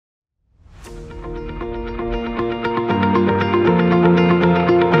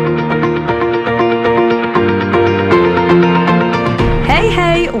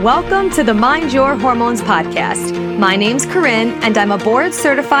Welcome to the Mind Your Hormones podcast. My name's Corinne, and I'm a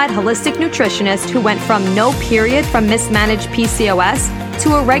board-certified holistic nutritionist who went from no period from mismanaged PCOS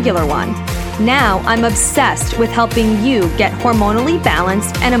to a regular one. Now I'm obsessed with helping you get hormonally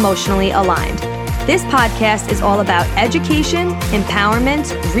balanced and emotionally aligned. This podcast is all about education,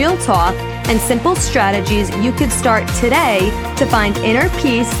 empowerment, real talk, and simple strategies you could start today to find inner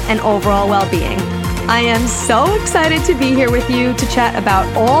peace and overall well-being. I am so excited to be here with you to chat about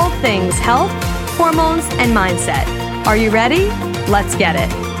all things health, hormones, and mindset. Are you ready? Let's get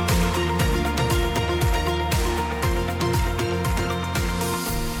it.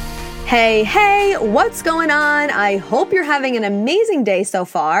 Hey, what's going on? I hope you're having an amazing day so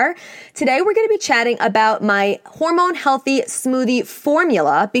far. Today, we're going to be chatting about my Hormone Healthy Smoothie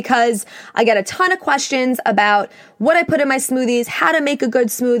formula because I get a ton of questions about what I put in my smoothies, how to make a good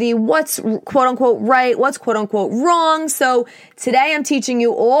smoothie, what's quote unquote right, what's quote unquote wrong. So today I'm teaching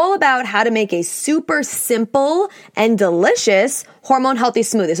you all about how to make a super simple and delicious hormone healthy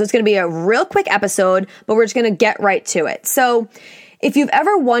smoothie. So it's going to be a real quick episode, but we're just going to get right to it. So if you've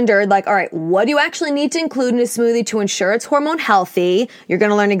ever wondered, all right, what do you actually need to include in a smoothie to ensure it's hormone healthy? You're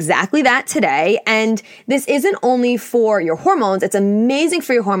going to learn exactly that today. And this isn't only for your hormones. It's amazing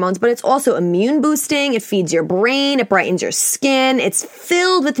for your hormones, but it's also immune boosting. It feeds your brain. It brightens your skin. It's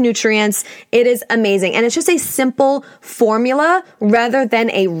filled with nutrients. It is amazing. And it's just a simple formula rather than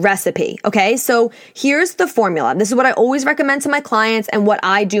a recipe. Okay. So here's the formula. This is what I always recommend to my clients and what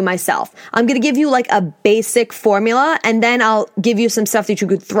I do myself. I'm going to give you a basic formula, and then I'll give you some stuff that you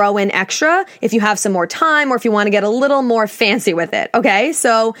could throw in extra if you have some more time or if you want to get a little more fancy with it. Okay.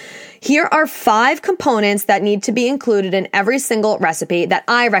 So here are 5 components that need to be included in every single recipe that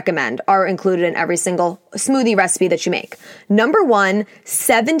I recommend are included in every single smoothie recipe that you make. Number 1,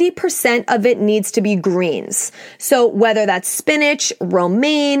 70% of it needs to be greens. So whether that's spinach,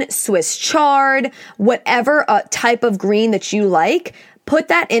 romaine, Swiss chard, whatever type of green that you like, put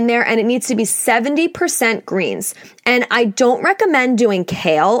that in there, and it needs to be 70% greens. And I don't recommend doing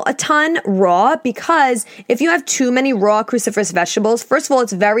kale a ton raw because if you have too many raw cruciferous vegetables, first of all,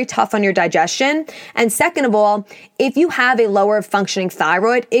 it's very tough on your digestion. And second of all, if you have a lower functioning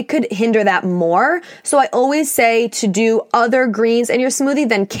thyroid, it could hinder that more. So I always say to do other greens in your smoothie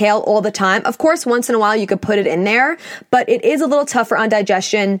than kale all the time. Of course, once in a while you could put it in there, but it is a little tougher on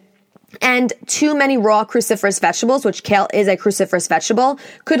digestion. And too many raw cruciferous vegetables, which kale is a cruciferous vegetable,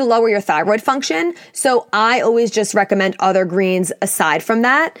 could lower your thyroid function. So I always just recommend other greens aside from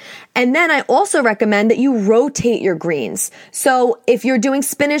that. And then I also recommend that you rotate your greens. So if you're doing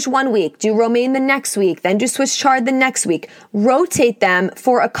spinach one week, do romaine the next week, then do Swiss chard the next week. Rotate them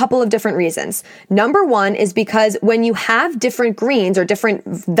for a couple of different reasons. Number 1 is because when you have different greens or different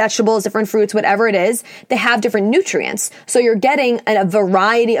vegetables, different fruits, whatever it is, they have different nutrients. So you're getting a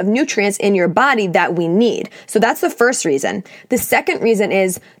variety of nutrients in your body that we need. So that's the first reason. The second reason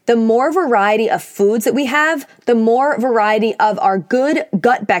is the more variety of foods that we have, the more variety of our good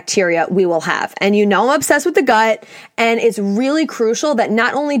gut bacteria we will have. And you know I'm obsessed with the gut, and it's really crucial that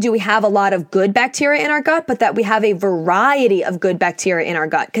not only do we have a lot of good bacteria in our gut, but that we have a variety of good bacteria in our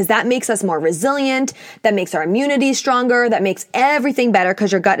gut, because that makes us more resilient, that makes our immunity stronger, that makes everything better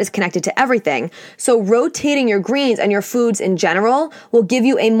because your gut is connected to everything. So rotating your greens and your foods in general will give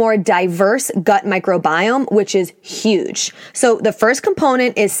you a more diverse gut microbiome, which is huge. So the first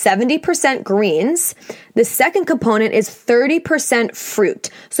component is 70% greens. The second component is 30% fruit.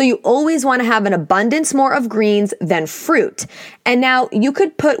 So you always want to have an abundance more of greens than fruit. And now you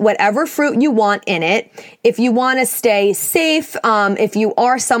could put whatever fruit you want in it. If you want to stay safe, if you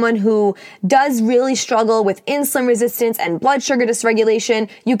are someone who does really struggle with insulin resistance and blood sugar dysregulation,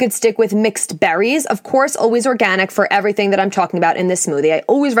 you could stick with mixed berries. Of course, always organic for everything that I'm talking about in this smoothie. I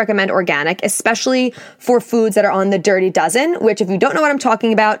always recommend organic, especially for foods that are on the Dirty Dozen, which if you don't know what I'm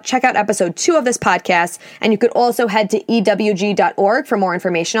talking about, check out episode 2 of this podcast. And you could also head to ewg.org for more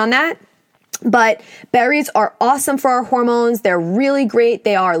information on that. But berries are awesome for our hormones. They're really great.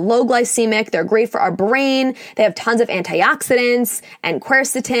 They are low glycemic. They're great for our brain. They have tons of antioxidants and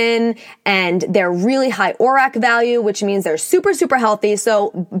quercetin, and they're really high ORAC value, which means they're super, super healthy.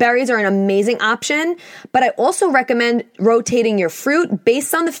 So berries are an amazing option. But I also recommend rotating your fruit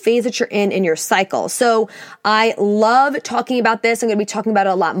based on the phase that you're in your cycle. So I love talking about this. I'm going to be talking about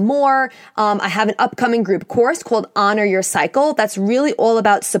it a lot more. I have an upcoming group course called Honor Your Cycle. That's really all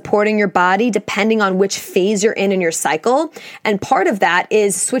about supporting your body body depending on which phase you're in your cycle. And part of that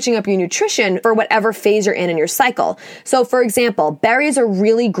is switching up your nutrition for whatever phase you're in your cycle. So for example, berries are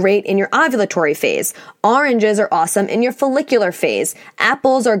really great in your ovulatory phase. Oranges are awesome in your follicular phase.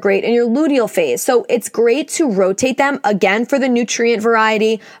 Apples are great in your luteal phase. So it's great to rotate them again for the nutrient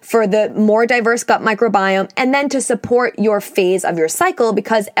variety, for the more diverse gut microbiome, and then to support your phase of your cycle,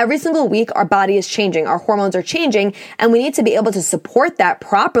 because every single week our body is changing, our hormones are changing, and we need to be able to support that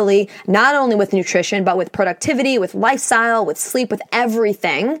properly, not only with nutrition, but with productivity, with lifestyle, with sleep, with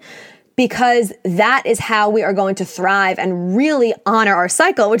everything, because that is how we are going to thrive and really honor our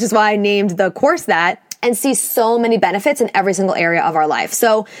cycle, which is why I named the course that, and see so many benefits in every single area of our life.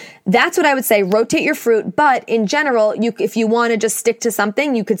 So that's what I would say. Rotate your fruit. But in general, if you want to just stick to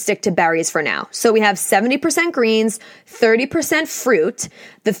something, you could stick to berries for now. So we have 70% greens, 30% fruit.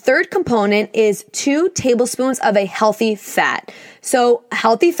 The third component is 2 tablespoons of a healthy fat. So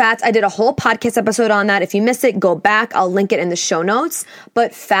healthy fats, I did a whole podcast episode on that. If you missed it, go back. I'll link it in the show notes.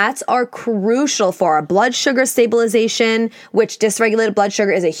 But fats are crucial for our blood sugar stabilization, which dysregulated blood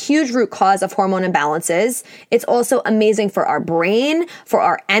sugar is a huge root cause of hormone imbalances. It's also amazing for our brain, for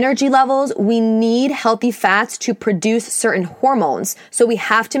our energy levels. We need healthy fats to produce certain hormones. So we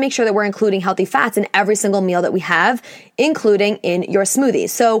have to make sure that we're including healthy fats in every single meal that we have, including in your smoothies.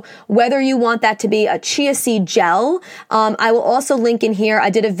 So whether you want that to be a chia seed gel, I will also link in here. I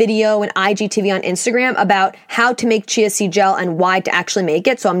did a video in IGTV on Instagram about how to make chia seed gel and why to actually make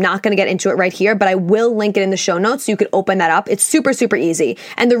it. So I'm not going to get into it right here, but I will link it in the show notes so you could open that up. It's super, super easy.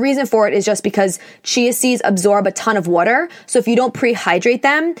 And the reason for it is just because chia seeds absorb a ton of water. So if you don't pre-hydrate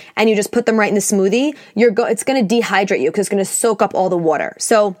them and you just put them right in the smoothie, it's going to dehydrate you because it's going to soak up all the water.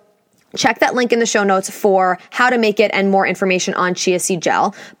 So check that link in the show notes for how to make it and more information on chia seed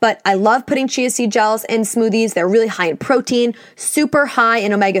gel. But I love putting chia seed gels in smoothies. They're really high in protein, super high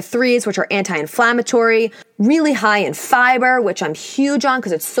in omega-3s, which are anti-inflammatory, really high in fiber, which I'm huge on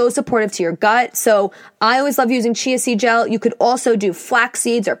because it's so supportive to your gut. So I always love using chia seed gel. You could also do flax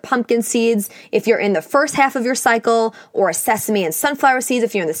seeds or pumpkin seeds if you're in the first half of your cycle, or sesame and sunflower seeds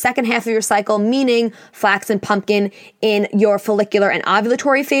if you're in the second half of your cycle, meaning flax and pumpkin in your follicular and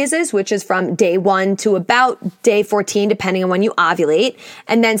ovulatory phases, which is from day 1 to about day 14, depending on when you ovulate.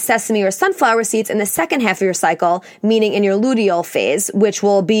 And then sesame or sunflower seeds in the second half of your cycle, meaning in your luteal phase, which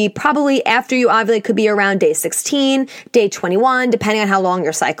will be probably after you ovulate, could be around day 16, day 21, depending on how long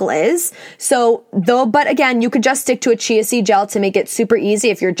your cycle is. But again, you could just stick to a chia seed gel to make it super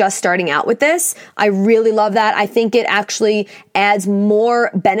easy if you're just starting out with this. I really love that. I think it actually adds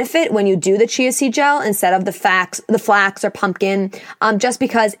more benefit when you do the chia seed gel instead of the flax or pumpkin, just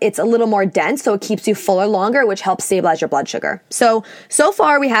because it's a little more dense, so it keeps you fuller longer, which helps stabilize your blood sugar. So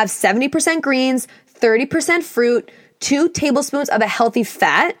far we have 70% greens, 30% fruit, 2 tablespoons of a healthy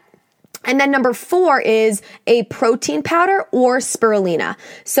fat. And then number 4 is a protein powder or spirulina.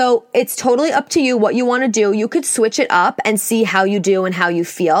 So it's totally up to you what you want to do. You could switch it up and see how you do and how you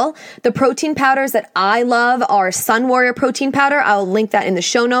feel. The protein powders that I love are Sun Warrior protein powder. I'll link that in the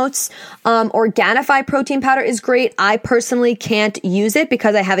show notes. Organifi protein powder is great. I personally can't use it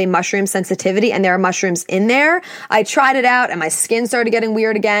because I have a mushroom sensitivity and there are mushrooms in there. I tried it out and my skin started getting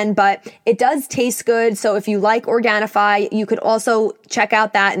weird again, but it does taste good. So if you like Organifi, you could also check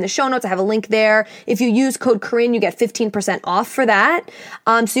out that in the show notes. I have a link there. If you use code Corinne, you get 15% off for that.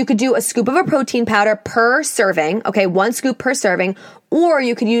 So you could do a scoop of a protein powder per serving. Okay, 1 scoop per serving. Or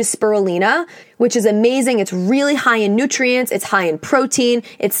you could use spirulina, which is amazing. It's really high in nutrients. It's high in protein.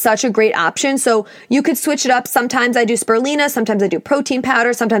 It's such a great option. So you could switch it up. Sometimes I do spirulina. Sometimes I do protein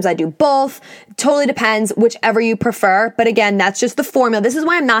powder. Sometimes I do both. Totally depends, whichever you prefer. But again, that's just the formula. This is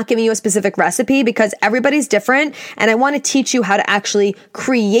why I'm not giving you a specific recipe, because everybody's different. And I want to teach you how to actually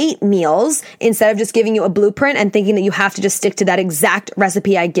create meals instead of just giving you a blueprint and thinking that you have to just stick to that exact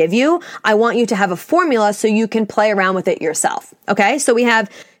recipe I give you. I want you to have a formula so you can play around with it yourself. Okay? So we have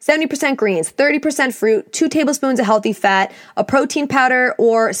 70% greens, 30% fruit, 2 tablespoons of healthy fat, a protein powder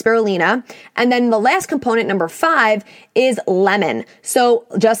or spirulina. And then the last component, number 5, is lemon. So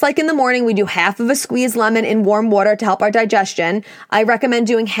just like in the morning, we do half of a squeezed lemon in warm water to help our digestion. I recommend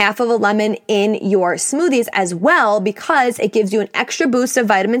doing half of a lemon in your smoothies as well, because it gives you an extra boost of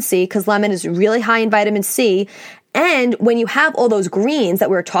vitamin C, because lemon is really high in vitamin C. And when you have all those greens that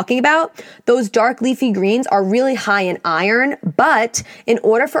we were talking about, those dark leafy greens are really high in iron. But in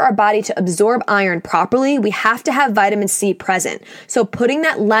order for our body to absorb iron properly, we have to have vitamin C present. So putting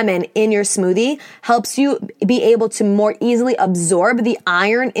that lemon in your smoothie helps you be able to more easily absorb the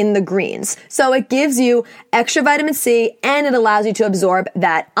iron in the greens. So it gives you extra vitamin C and it allows you to absorb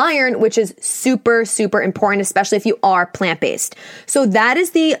that iron, which is super, super important, especially if you are plant-based. So that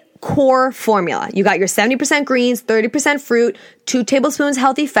is the core formula. You got your 70% greens, 30% fruit, 2 tablespoons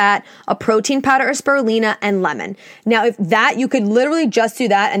healthy fat, a protein powder or spirulina, and lemon. Now, if that, you could literally just do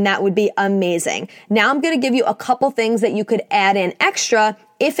that and that would be amazing. Now I'm going to give you a couple things that you could add in extra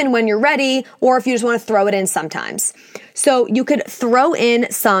if and when you're ready, or if you just want to throw it in sometimes. So you could throw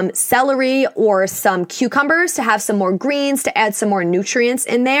in some celery or some cucumbers to have some more greens, to add some more nutrients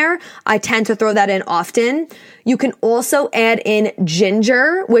in there. I tend to throw that in often. You can also add in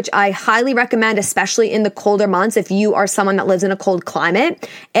ginger, which I highly recommend, especially in the colder months if you are someone that lives in a cold climate.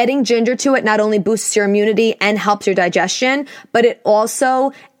 Adding ginger to it not only boosts your immunity and helps your digestion, but it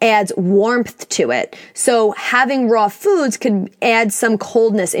also adds warmth to it. So having raw foods could add some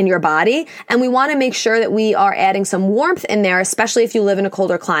coldness in your body, and we want to make sure that we are adding some warmth in there, especially if you live in a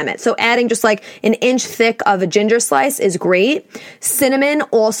colder climate. So adding just like an inch thick of a ginger slice is great. Cinnamon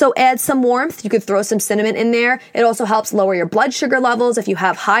also adds some warmth. You could throw some cinnamon in there. It also helps lower your blood sugar levels if you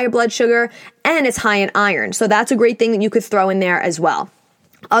have higher blood sugar, and it's high in iron. So that's a great thing that you could throw in there as well.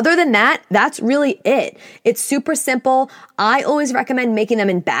 Other than that, that's really it. It's super simple. I always recommend making them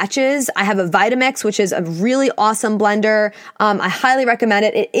in batches. I have a Vitamix, which is a really awesome blender. I highly recommend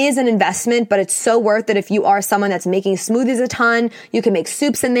it. It is an investment, but it's so worth it if you are someone that's making smoothies a ton. You can make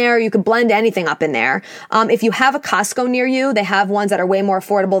soups in there. You can blend anything up in there. If you have a Costco near you, they have ones that are way more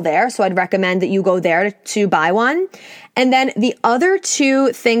affordable there. So I'd recommend that you go there to buy one. And then the other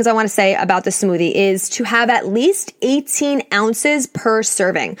 2 things I want to say about the smoothie is to have at least 18 ounces per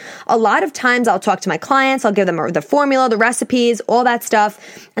serving. A lot of times I'll talk to my clients, I'll give them the formula, the recipes, all that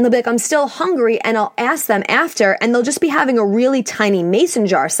stuff, and they'll be like, I'm still hungry, and I'll ask them after, and they'll just be having a really tiny mason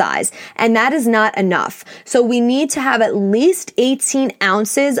jar size, and that is not enough. So we need to have at least 18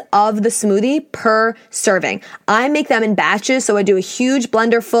 ounces of the smoothie per serving. I make them in batches, so I do a huge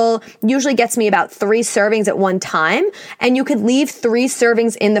blender full, usually gets me about 3 servings at one time. And you could leave 3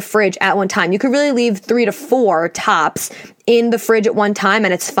 servings in the fridge at one time. You could really leave 3 to 4 tops in the fridge at one time,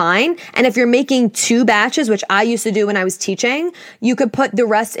 and it's fine. And if you're making 2 batches, which I used to do when I was teaching, you could put the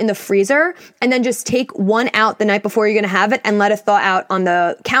rest in the freezer and then just take one out the night before you're going to have it and let it thaw out on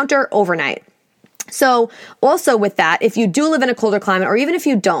the counter overnight. So also with that, if you do live in a colder climate, or even if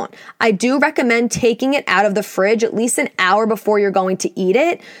you don't, I do recommend taking it out of the fridge at least an hour before you're going to eat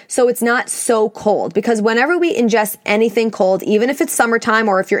it, so it's not so cold. Because whenever we ingest anything cold, even if it's summertime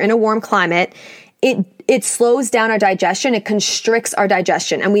or if you're in a warm climate, it slows down our digestion. It constricts our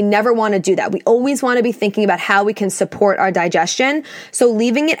digestion, and we never want to do that. We always want to be thinking about how we can support our digestion. So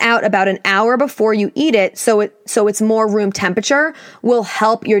leaving it out about an hour before you eat it, so it's more room temperature, will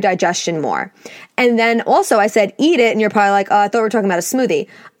help your digestion more. And then also I said eat it, and you're probably like, oh, I thought we were talking about a smoothie.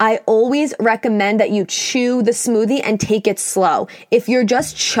 I always recommend that you chew the smoothie and take it slow. If you're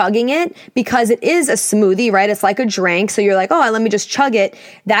just chugging it, because it is a smoothie, right? It's like a drink. So you're like, oh, let me just chug it.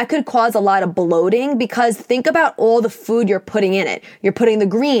 That could cause a lot of bloating, because think about all the food you're putting in it. You're putting the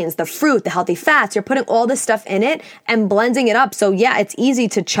greens, the fruit, the healthy fats. You're putting all this stuff in it and blending it up. So yeah, it's easy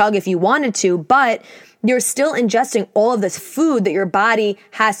to chug if you wanted to, but you're still ingesting all of this food that your body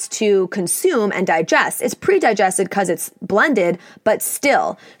has to consume and digest. It's pre-digested because it's blended, but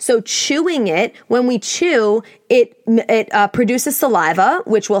still. So chewing it, when we chew, it produces saliva,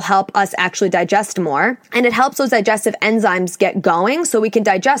 which will help us actually digest more. And it helps those digestive enzymes get going so we can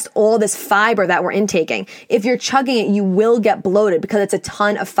digest all this fiber that we're intaking. If you're chugging it, you will get bloated because it's a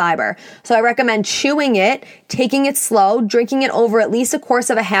ton of fiber. So I recommend chewing it, taking it slow, drinking it over at least a course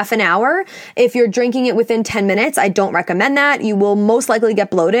of a half an hour. If you're drinking it within 10 minutes, I don't recommend that. You will most likely get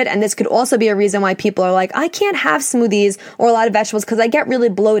bloated. And this could also be a reason why people are like, I can't have smoothies or a lot of vegetables because I get really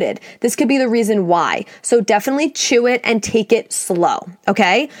bloated. This could be the reason why. So definitely chew it and take it slow.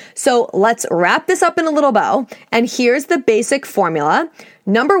 Okay. So let's wrap this up in a little bow. And here's the basic formula.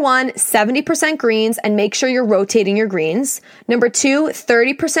 Number 1, 70% greens, and make sure you're rotating your greens. Number 2,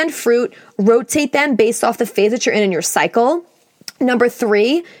 30% fruit. Rotate them based off the phase that you're in your cycle. Number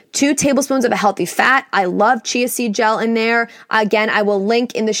 3, 2 tablespoons of a healthy fat. I love chia seed gel in there. Again, I will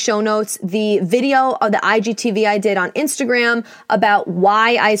link in the show notes the video of the IGTV I did on Instagram about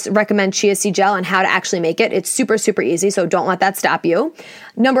why I recommend chia seed gel and how to actually make it. It's super, super easy, so don't let that stop you.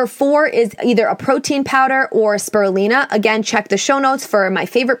 Number 4 is either a protein powder or spirulina. Again, check the show notes for my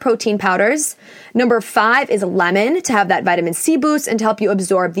favorite protein powders. Number 5 is lemon to have that vitamin C boost and to help you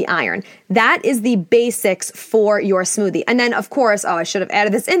absorb the iron. That is the basics for your smoothie. And then, of course, I should have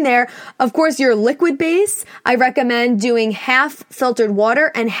added this in there. Of course, your liquid base, I recommend doing half filtered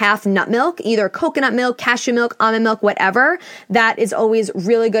water and half nut milk, either coconut milk, cashew milk, almond milk, whatever. That is always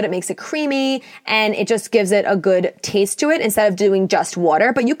really good. It makes it creamy and it just gives it a good taste to it instead of doing just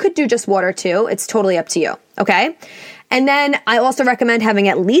water. But you could do just water too. It's totally up to you. Okay. And then I also recommend having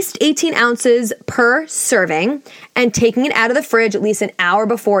at least 18 ounces per serving and taking it out of the fridge at least an hour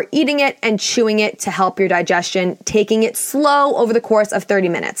before eating it and chewing it to help your digestion, taking it slow over the course of 30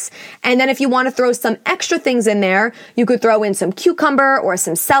 minutes. And then if you want to throw some extra things in there, you could throw in some cucumber or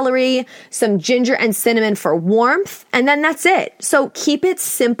some celery, some ginger and cinnamon for warmth, and then that's it. So keep it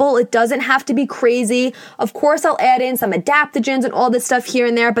simple. It doesn't have to be crazy. Of course, I'll add in some adaptogens and all this stuff here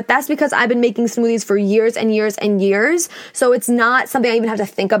and there, but that's because I've been making smoothies for years and years and years. So it's not something I even have to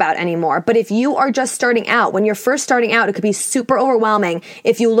think about anymore. But if you are just starting out, when you're first starting out, it could be super overwhelming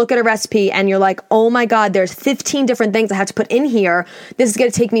if you look at a recipe and you're like, oh my God, there's 15 different things I have to put in here. This is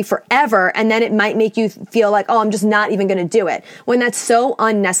going to take me forever. And then it might make you feel like, oh, I'm just not even going to do it, when that's so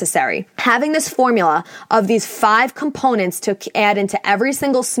unnecessary. Having this formula of these 5 components to add into every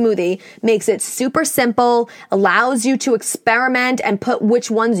single smoothie makes it super simple, allows you to experiment and put which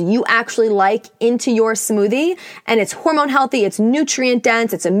ones you actually like into your smoothie. And it's hormone healthy, it's nutrient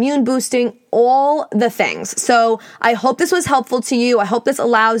dense, it's immune boosting, all the things. So I hope this was helpful to you. I hope this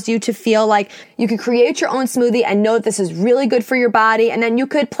allows you to feel like you can create your own smoothie and know that this is really good for your body. And then you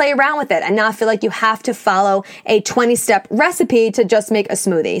could play around with it and not feel like you have to follow a 20-step recipe to just make a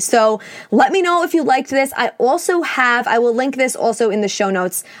smoothie. So let me know if you liked this. I will link this also in the show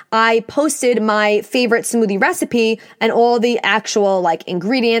notes. I posted my favorite smoothie recipe and all the actual like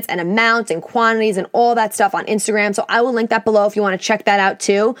ingredients and amounts and quantities and all that stuff on Instagram. So I will link that below if you want to check that out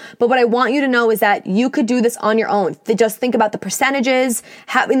too. But what I want you to know is that you could do this on your own. Just think about the percentages,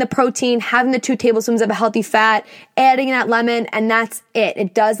 having the protein, having the 2 tablespoons of a healthy fat, adding that lemon, and that's it.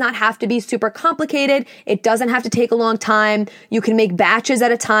 It does not have to be super complicated. It doesn't have to take a long time. You can make batches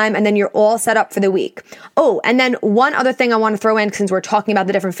at a time, and then you're all set up for the week. Oh, and then one other thing I want to throw in, since we're talking about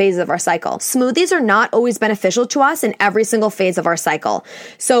the different phases of our cycle. Smoothies are not always beneficial to us in every single phase of our cycle.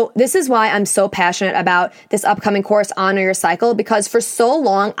 So this is why I'm so passionate about this upcoming course, Honor Your Cycle, because for so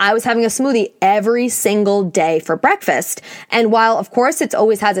long, I was having a smoothie every single day for breakfast. And while, of course, it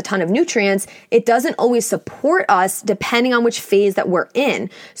always has a ton of nutrients, it doesn't always support us depending on which phase that we're in.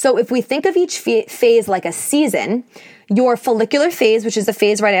 So if we think of each phase like a season, your follicular phase, which is the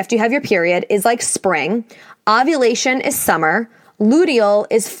phase right after you have your period, is like spring. Ovulation is summer. Luteal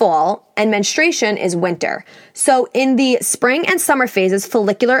is fall, and menstruation is winter. So in the spring and summer phases,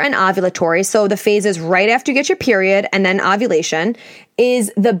 follicular and ovulatory, so the phases right after you get your period and then ovulation,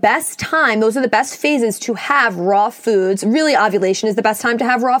 is the best time. Those are the best phases to have raw foods. Really, ovulation is the best time to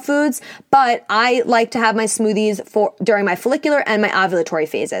have raw foods, but I like to have my smoothies during my follicular and my ovulatory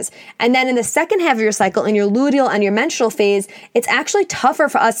phases. And then in the second half of your cycle, in your luteal and your menstrual phase, it's actually tougher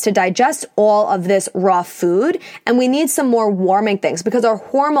for us to digest all of this raw food, and we need some more warming things because our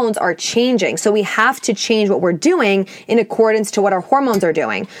hormones are changing. So we have to change what we're doing in accordance to what our hormones are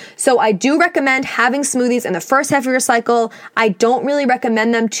doing. So I do recommend having smoothies in the first half of your cycle. I don't really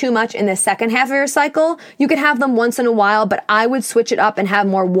recommend them too much in the second half of your cycle. You can have them once in a while, but I would switch it up and have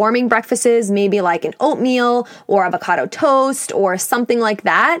more warming breakfasts, maybe like an oatmeal or avocado toast or something like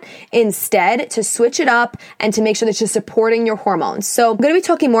that instead, to switch it up and to make sure that you're supporting your hormones. So I'm going to be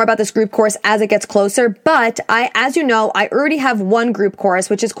talking more about this group course as it gets closer, but as you know, I already have one group course,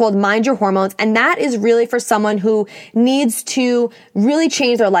 which is called Mind Your Hormones, and that is really for someone who needs to really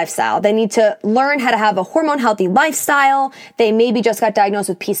change their lifestyle. They need to learn how to have a hormone healthy lifestyle. They maybe just got diagnosed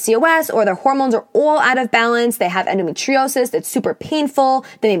with PCOS, or their hormones are all out of balance. They have endometriosis that's super painful.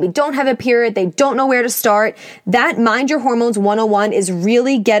 They maybe don't have a period. They don't know where to start. That Mind Your Hormones 101 is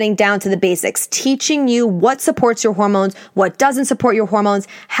really getting down to the basics, teaching you what supports your hormones, what doesn't support your hormones,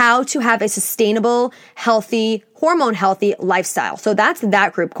 how to have a sustainable, healthy, hormone healthy lifestyle. So that's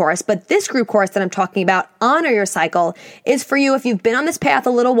that group course. But this group course that I'm talking about, Honor Your Cycle, is for you if you've been on this path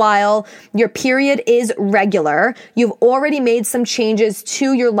a little while, your period is regular, you've already made some changes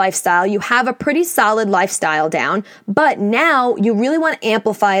to your lifestyle, you have a pretty solid lifestyle down, but now you really want to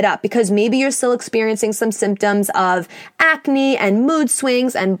amplify it up because maybe you're still experiencing some symptoms of acne and mood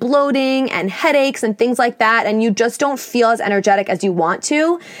swings and bloating and headaches and things like that, and you just don't feel as energetic as you want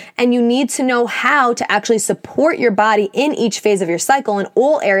to, and you need to know how to actually support your body in each phase of your cycle in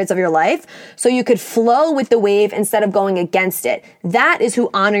all areas of your life so you could flow with the wave instead of going against it. That is who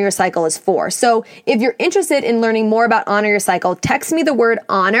Honor Your Cycle is for. So if you're interested in learning more about Honor Your Cycle, text me the word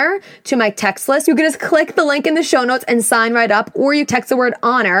honor to my text list. You can just click the link in the show notes and sign right up, or you text the word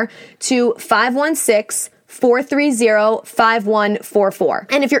honor to 516 430-5144.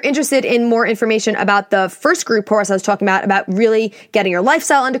 And if you're interested in more information about the first group course I was talking about really getting your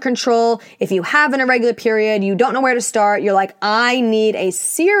lifestyle under control, if you have an irregular period, you don't know where to start, you're like, I need a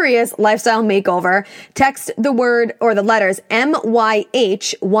serious lifestyle makeover, text the word or the letters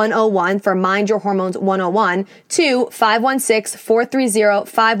MYH 101 for Mind Your Hormones 101 to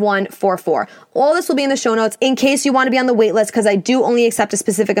 516-430-5144. All this will be in the show notes in case you want to be on the wait list, because I do only accept a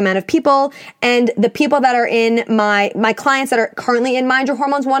specific amount of people. And the people that are in my clients that are currently in Mind Your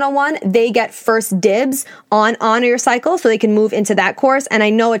Hormones 101, they get first dibs on Honor Your Cycle, so they can move into that course. And I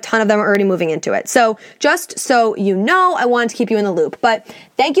know a ton of them are already moving into it. So just so you know, I wanted to keep you in the loop. But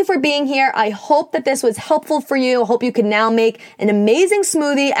thank you for being here. I hope that this was helpful for you. I hope you can now make an amazing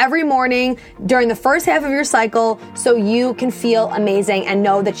smoothie every morning during the first half of your cycle so you can feel amazing and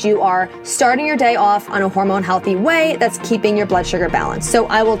know that you are starting your day off on a hormone healthy way that's keeping your blood sugar balanced. So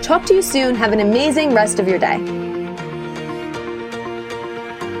I will talk to you soon. Have an amazing rest of your day.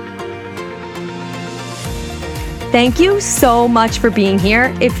 Thank you so much for being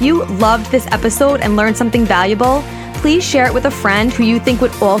here. If you loved this episode and learned something valuable, please share it with a friend who you think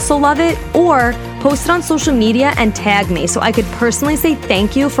would also love it, or post it on social media and tag me so I could personally say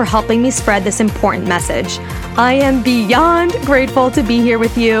thank you for helping me spread this important message. I am beyond grateful to be here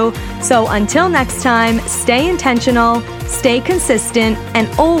with you. So until next time, stay intentional, stay consistent, and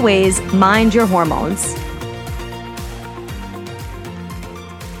always mind your hormones.